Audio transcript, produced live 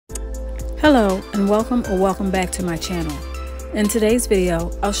Hello and welcome back to my channel. In today's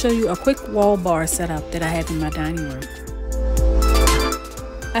video, I'll show you a quick wall bar setup that I have in my dining room.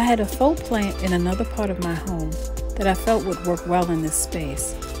 I had a faux plant in another part of my home that I felt would work well in this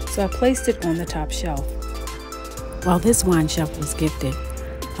space, so I placed it on the top shelf. While this wine shelf was gifted,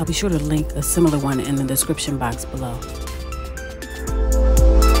 I'll be sure to link a similar one in the description box below.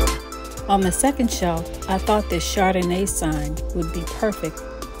 On the second shelf, I thought this Chardonnay sign would be perfect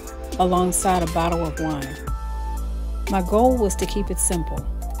alongside a bottle of wine. My goal was to keep it simple.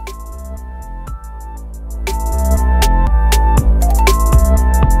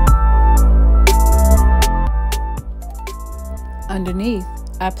 Underneath,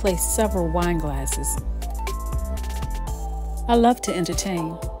 I placed several wine glasses. I love to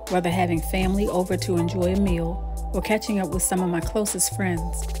entertain, whether having family over to enjoy a meal or catching up with some of my closest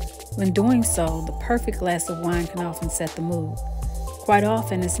friends. When doing so, the perfect glass of wine can often set the mood. Quite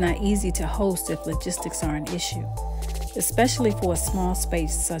often, it's not easy to host if logistics are an issue, especially for a small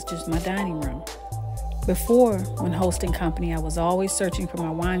space such as my dining room. Before, when hosting company, I was always searching for my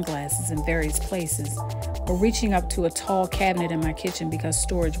wine glasses in various places or reaching up to a tall cabinet in my kitchen because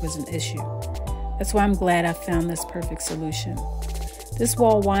storage was an issue. That's why I'm glad I found this perfect solution. This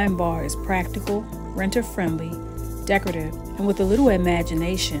wall wine bar is practical, renter-friendly, decorative, and with a little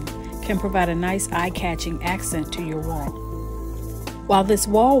imagination, can provide a nice eye-catching accent to your wall. While this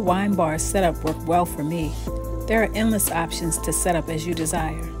wall wine bar setup worked well for me, there are endless options to set up as you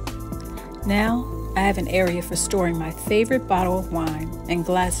desire. Now, I have an area for storing my favorite bottle of wine and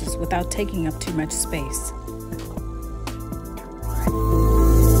glasses without taking up too much space.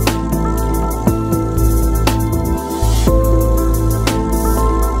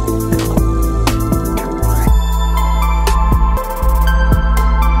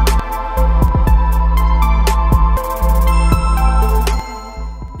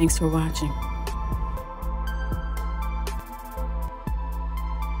 Thanks for watching.